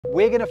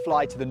We're going to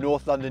fly to the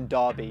North London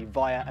Derby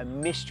via a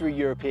mystery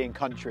European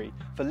country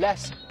for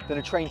less than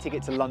a train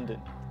ticket to London.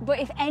 But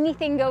if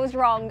anything goes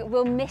wrong,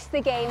 we'll miss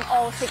the game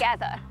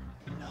altogether.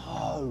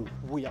 No,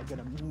 we are going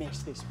to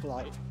miss this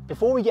flight.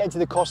 Before we get into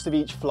the cost of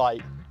each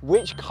flight,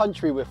 which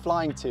country we're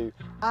flying to,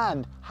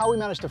 and how we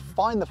managed to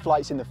find the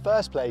flights in the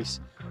first place,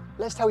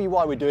 let's tell you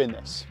why we're doing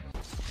this.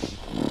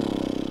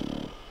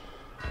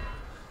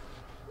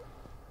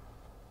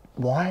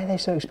 Why are they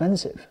so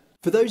expensive?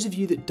 For those of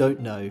you that don't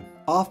know,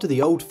 after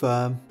the Old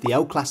Firm, the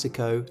El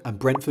Clasico and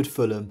Brentford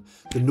Fulham,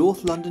 the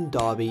North London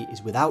Derby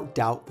is without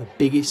doubt the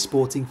biggest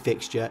sporting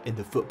fixture in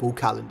the football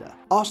calendar.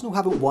 Arsenal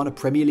haven't won a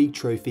Premier League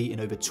trophy in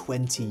over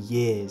 20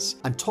 years,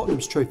 and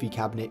Tottenham's trophy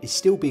cabinet is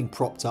still being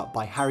propped up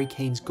by Harry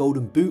Kane's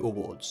Golden Boot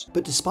Awards.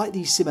 But despite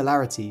these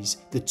similarities,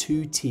 the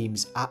two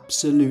teams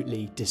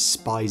absolutely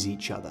despise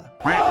each other.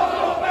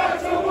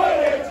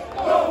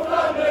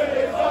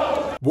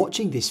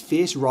 Watching this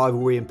fierce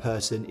rivalry in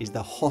person is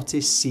the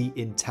hottest seat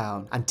in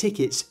town, and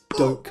tickets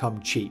don't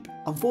come cheap.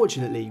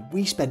 Unfortunately,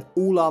 we spent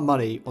all our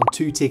money on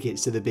 2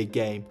 tickets to the big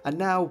game, and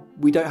now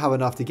we don't have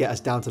enough to get us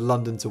down to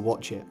London to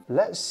watch it.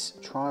 Let's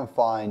try and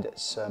find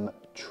some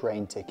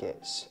train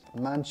tickets.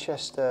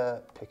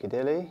 Manchester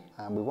Piccadilly,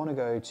 and we want to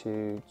go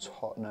to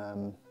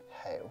Tottenham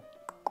Hale.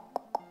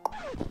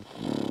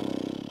 Do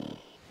you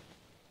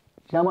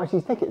know how much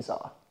these tickets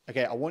are?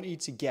 Okay, I want you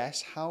to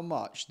guess how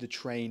much the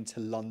train to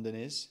London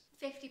is.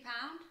 £50?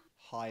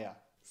 Higher.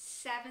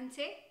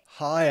 70?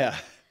 Higher.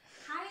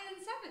 Higher than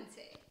 70?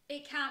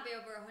 It can't be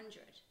over 100.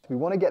 We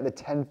want to get the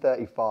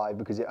 1035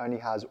 because it only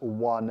has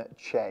one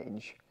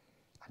change,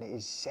 and it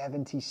is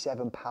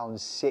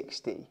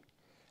 £77.60.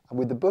 And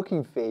with the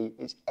booking fee,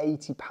 it's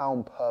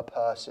 £80 per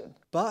person.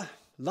 But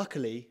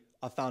luckily,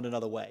 I found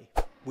another way.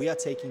 We are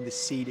taking the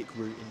scenic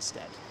route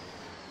instead.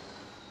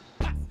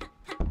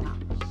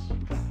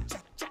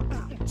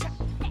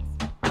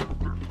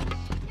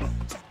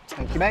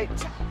 Thank you, mate.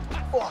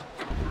 Oh.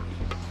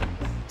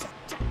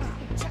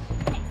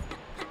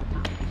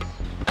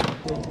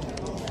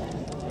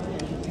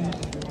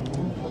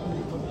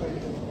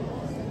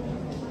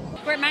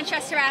 We're at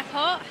Manchester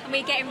Airport and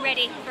we're getting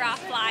ready for our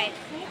flight.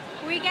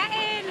 We're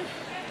getting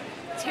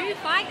 2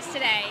 flights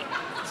today,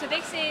 so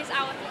this is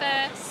our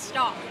first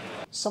stop.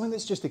 Something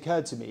that's just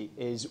occurred to me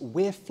is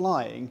we're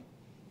flying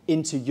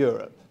into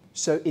Europe.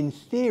 So in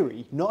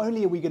theory, not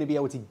only are we going to be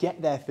able to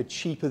get there for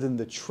cheaper than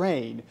the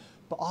train,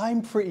 but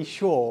I'm pretty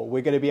sure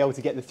we're going to be able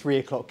to get the 3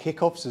 o'clock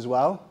kickoffs as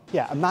well.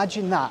 Yeah,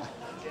 imagine that.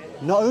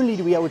 Not only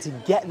do we able to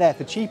get there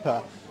for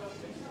cheaper,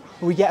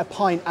 but we get a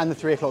pint and the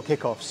 3 o'clock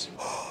kickoffs.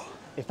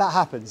 If that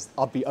happens,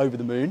 I'd be over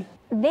the moon.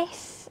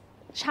 This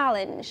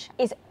challenge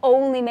is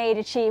only made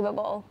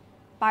achievable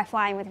by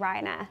flying with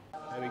Ryanair.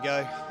 There we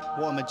go.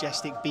 What a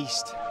majestic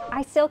beast.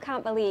 I still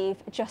can't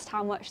believe just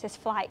how much this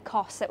flight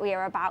costs that we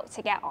are about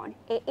to get on.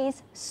 It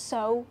is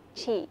so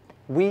cheap.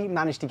 We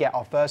managed to get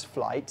our first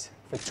flight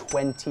for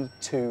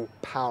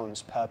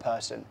 £22 per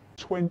person.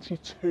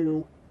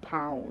 £22.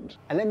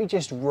 And let me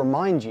just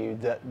remind you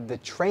that the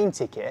train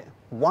ticket,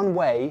 one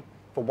way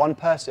for one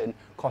person,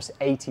 costs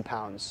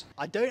 £80.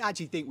 I don't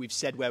actually think we've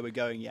said where we're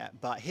going yet,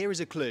 but here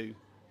is a clue.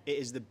 It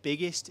is the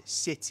biggest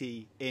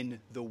city in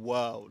the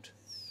world.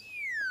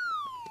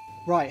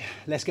 Right,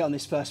 let's get on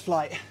this first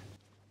flight.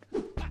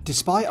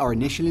 Despite our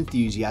initial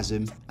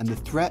enthusiasm and the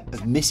threat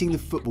of missing the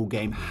football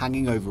game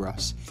hanging over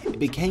us, it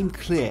became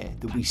clear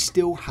that we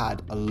still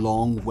had a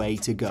long way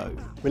to go.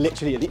 We're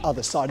literally at the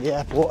other side of the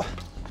airport.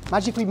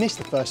 Imagine if we missed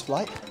the first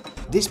flight.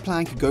 This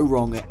plan could go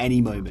wrong at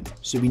any moment,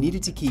 so we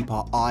needed to keep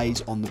our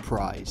eyes on the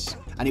prize.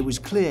 And it was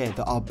clear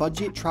that our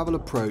budget travel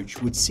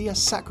approach would see us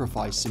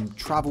sacrifice some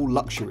travel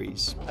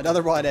luxuries.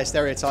 Another Ryanair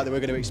stereotype that we're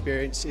going to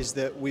experience is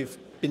that we've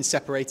been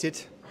separated.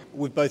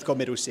 We've both got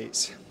middle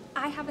seats.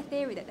 I have a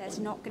theory that there's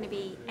not going to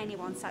be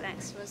anyone sat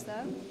next to us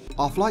though.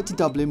 Our flight to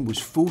Dublin was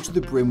full to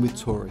the brim with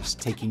tourists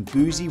taking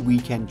boozy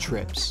weekend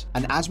trips.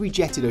 And as we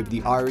jetted over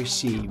the Irish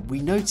Sea, we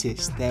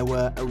noticed there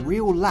were a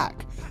real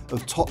lack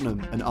of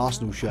Tottenham and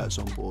Arsenal shirts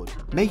on board,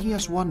 making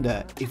us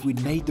wonder if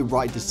we'd made the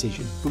right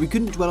decision. But we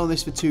couldn't dwell on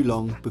this for too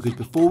long because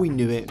before we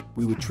knew it,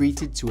 we were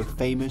treated to a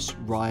famous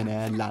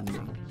Ryanair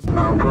landing.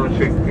 Now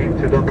approaching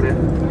into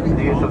Dublin,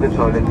 the use of the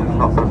toilet is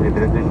not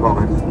permitted at this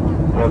moment.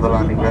 We have a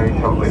landing very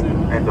shortly,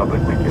 and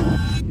Dublin ticket.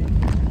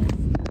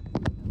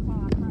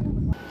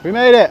 We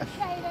made it!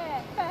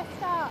 First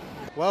stop.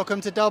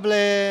 Welcome to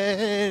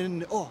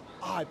Dublin! Oh,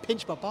 I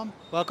pinched my bum.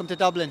 Welcome to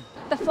Dublin.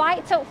 The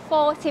flight took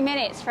 40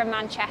 minutes from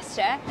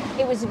Manchester.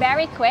 It was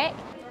very quick.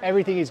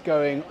 Everything is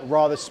going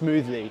rather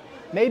smoothly,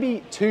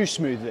 maybe too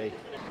smoothly.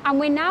 And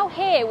we're now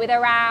here with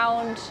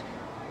around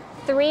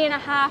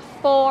 3.5,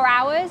 4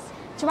 hours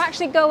to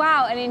actually go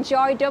out and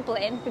enjoy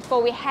Dublin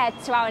before we head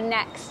to our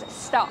next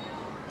stop.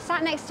 I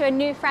sat next to a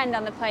new friend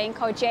on the plane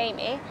called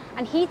Jamie,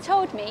 and he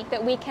told me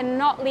that we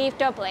cannot leave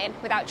Dublin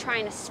without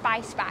trying a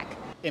spice bag.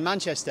 In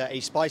Manchester, a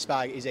spice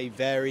bag is a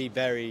very,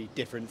 very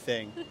different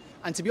thing.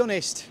 And to be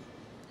honest,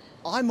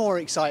 I'm more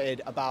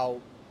excited about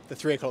the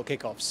 3 o'clock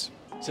kickoffs.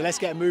 So let's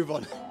get a move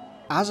on.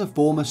 As a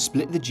former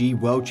Split the G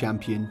world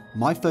champion,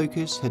 my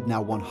focus had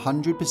now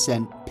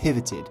 100%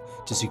 pivoted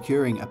to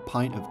securing a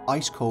pint of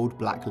ice-cold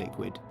black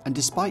liquid. And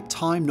despite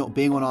time not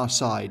being on our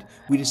side,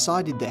 we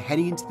decided that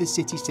heading into the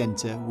city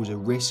centre was a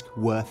risk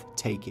worth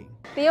taking.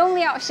 The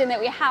only option that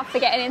we have for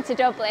getting into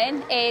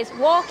Dublin is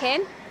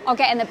walking or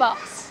getting the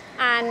bus.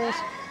 And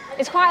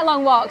it's quite a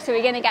long walk, so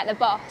we're going to get the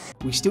bus.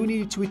 We still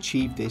needed to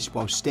achieve this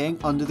while staying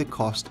under the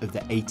cost of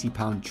the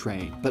 £80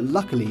 train, but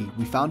luckily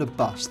we found a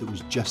bus that was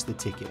just the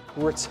ticket.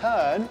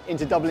 Return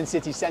into Dublin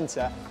city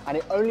centre, and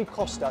it only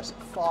cost us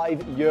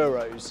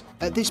 €5.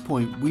 At this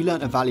point, we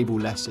learnt a valuable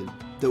lesson,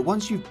 that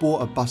once you've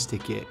bought a bus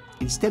ticket,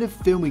 instead of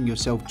filming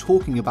yourself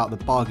talking about the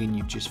bargain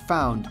you've just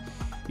found,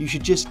 you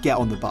should just get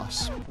on the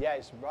bus. Yeah,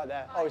 it's right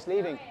there. Oh, it's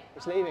leaving.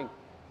 It's leaving.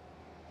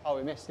 Oh,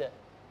 we missed it.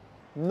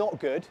 Not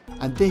good.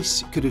 And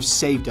this could have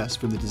saved us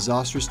from the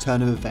disastrous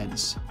turn of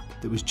events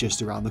that was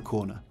just around the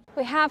corner.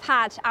 We have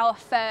had our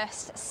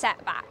first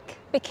setback.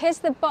 Because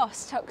the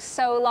bus took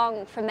so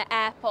long from the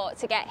airport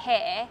to get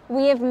here,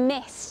 we have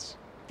missed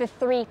the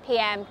 3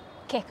 p.m.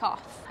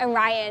 kickoff, and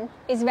Ryan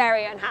is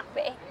very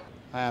unhappy.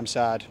 I am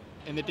sad.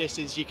 In the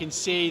distance, you can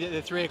see that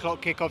the 3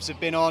 o'clock kickoffs have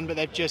been on, but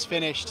they've just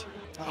finished.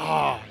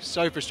 Oh,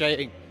 so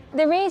frustrating.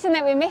 The reason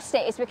that we missed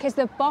it is because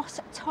the bus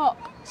took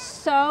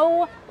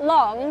so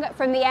long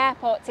from the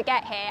airport to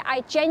get here. I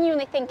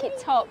genuinely think it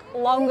took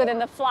longer than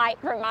the flight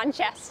from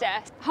Manchester.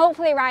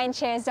 Hopefully Ryan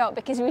cheers up,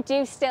 because we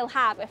do still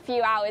have a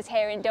few hours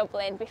here in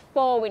Dublin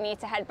before we need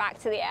to head back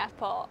to the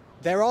airport.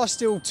 There are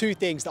still 2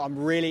 things that I'm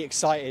really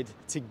excited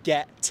to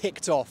get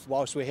ticked off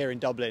whilst we're here in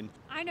Dublin.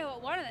 I know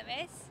what one of them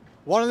is.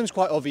 One of them's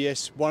quite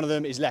obvious, one of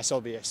them is less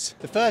obvious.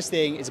 The first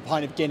thing is a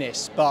pint of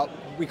Guinness, but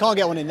we can't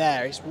get one in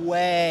there. It's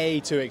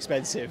way too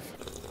expensive.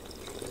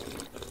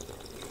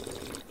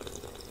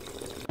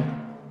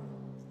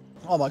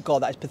 Oh my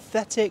God, that is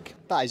pathetic.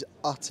 That is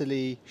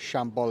utterly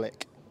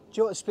shambolic. Do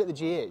you know what Split the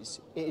G is?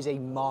 It is a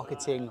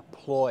marketing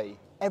ploy.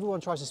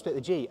 Everyone tries to split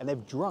the G, and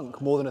they've drunk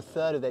more than a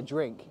third of their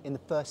drink in the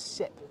first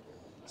sip.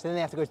 So then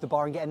they have to go to the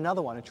bar and get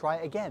another one and try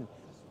it again.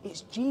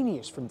 It's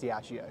genius from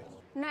Diageo.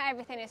 Not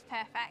everything is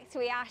perfect.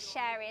 We are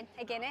sharing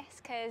a Guinness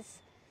because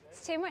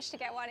it's too much to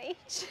get one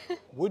each.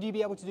 Would you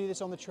be able to do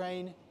this on the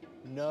train?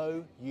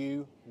 No,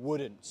 you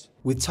wouldn't.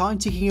 With time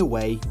ticking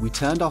away, we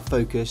turned our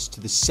focus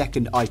to the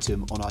second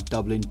item on our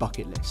Dublin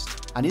bucket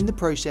list. And in the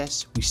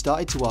process, we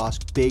started to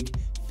ask big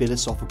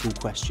philosophical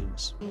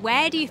questions.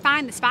 Where do you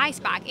find the spice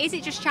bag? Is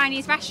it just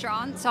Chinese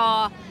restaurants, or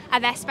are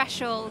there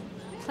special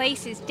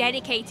places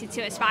dedicated to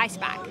a spice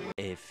bag?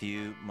 A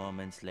few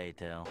moments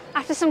later.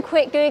 After some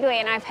quick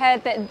Googling, I've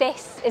heard that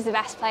this is the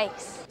best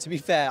place. To be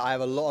fair, I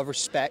have a lot of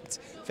respect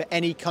for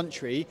any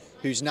country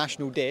whose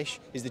national dish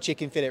is the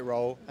chicken fillet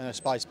roll and a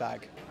spice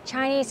bag.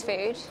 Chinese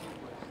food,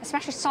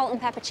 especially salt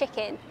and pepper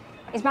chicken,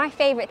 is my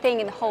favourite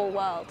thing in the whole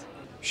world.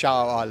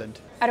 Shout out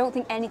Ireland. I don't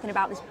think anything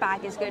about this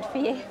bag is good for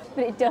you,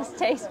 but it does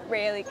taste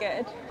really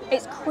good.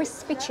 It's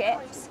crispy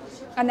chips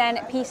and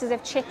then pieces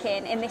of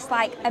chicken in this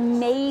like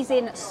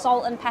amazing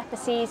salt and pepper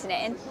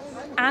seasoning,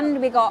 and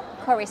we got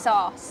curry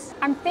sauce.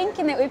 I'm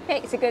thinking that we've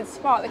picked a good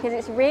spot because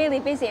it's really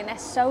busy and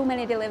there's so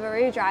many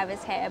Deliveroo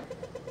drivers here.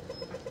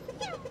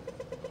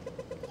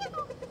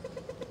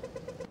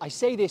 I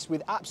say this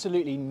with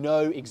absolutely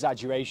no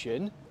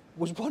exaggeration,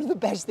 was one of the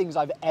best things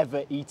I've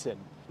ever eaten.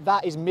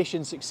 That is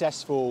mission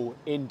successful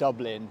in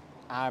Dublin,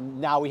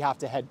 and now we have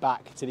to head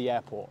back to the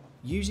airport.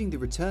 Using the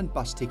return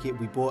bus ticket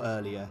we bought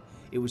earlier,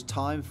 it was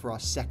time for our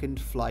second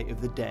flight of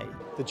the day.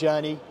 The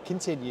journey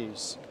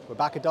continues. We're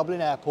back at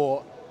Dublin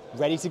Airport,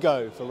 ready to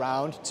go for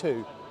round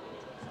 2.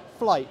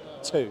 Flight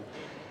 2.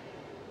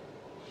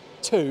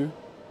 To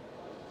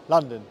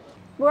London.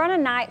 We're on a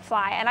night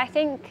flight, and I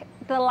think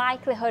the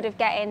likelihood of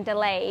getting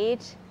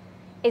delayed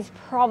is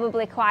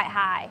probably quite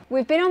high.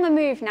 We've been on the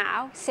move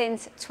now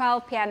since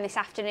 12 p.m. this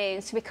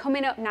afternoon, so we're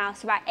coming up now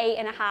to about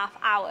 8.5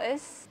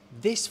 hours.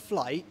 This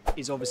flight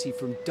is obviously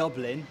from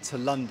Dublin to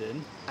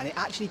London, and it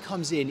actually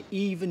comes in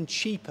even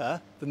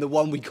cheaper than the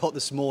one we got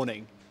this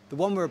morning. The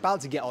one we're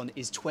about to get on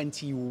is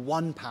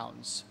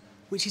 £21,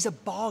 which is a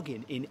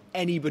bargain in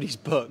anybody's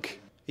book.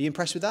 Are you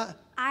impressed with that?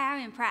 I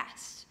am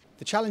impressed.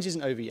 The challenge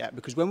isn't over yet,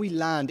 because when we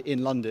land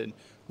in London,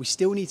 we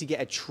still need to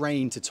get a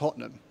train to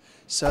Tottenham.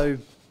 So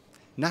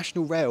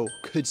National Rail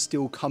could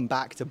still come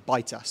back to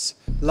bite us.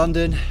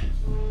 London,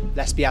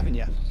 let's be having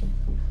you.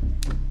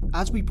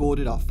 As we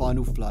boarded our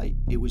final flight,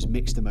 it was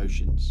mixed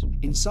emotions.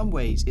 In some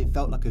ways, it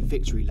felt like a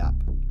victory lap.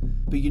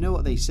 But you know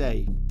what they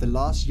say, the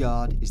last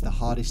yard is the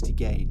hardest to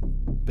gain,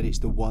 but it's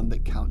the one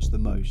that counts the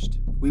most.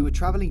 We were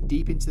travelling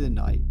deep into the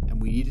night,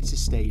 and we needed to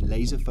stay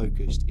laser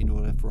focused in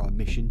order for our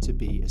mission to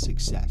be a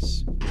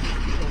success.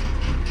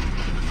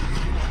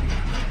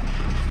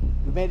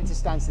 We made it to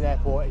Stansted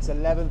Airport. It's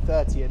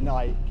 11:30 at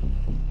night,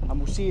 and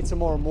we'll see you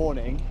tomorrow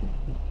morning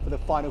for the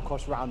final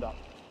cost roundup.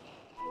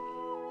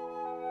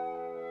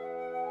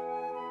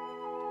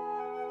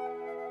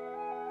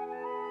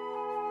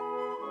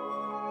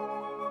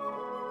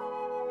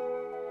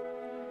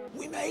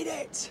 We made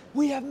it!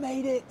 We have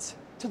made it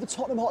to the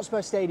Tottenham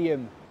Hotspur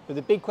Stadium. But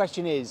the big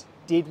question is,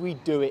 did we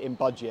do it in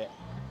budget?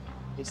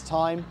 it's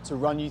time to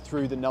run you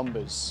through the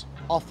numbers.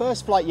 Our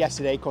first flight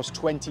yesterday cost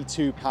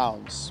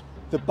 £22.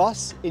 The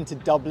bus into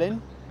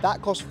Dublin,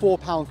 that cost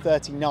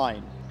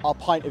 £4.39. Our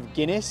pint of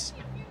Guinness,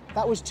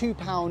 that was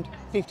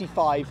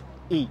 £2.55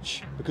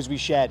 each because we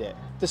shared it.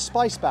 The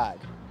spice bag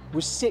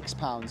was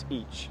 £6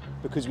 each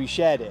because we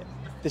shared it.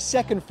 The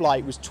second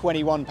flight was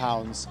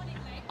 £21,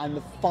 and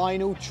the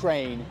final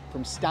train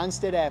from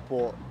Stansted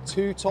Airport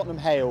to Tottenham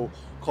Hale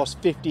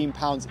cost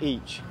 £15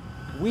 each.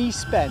 We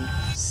spent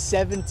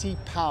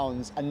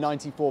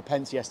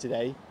 £70.94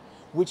 yesterday,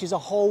 which is a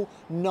whole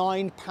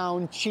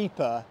 £9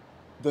 cheaper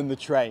than the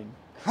train.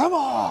 Come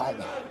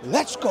on,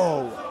 let's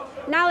go.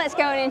 Now let's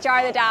go and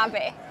enjoy the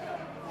derby.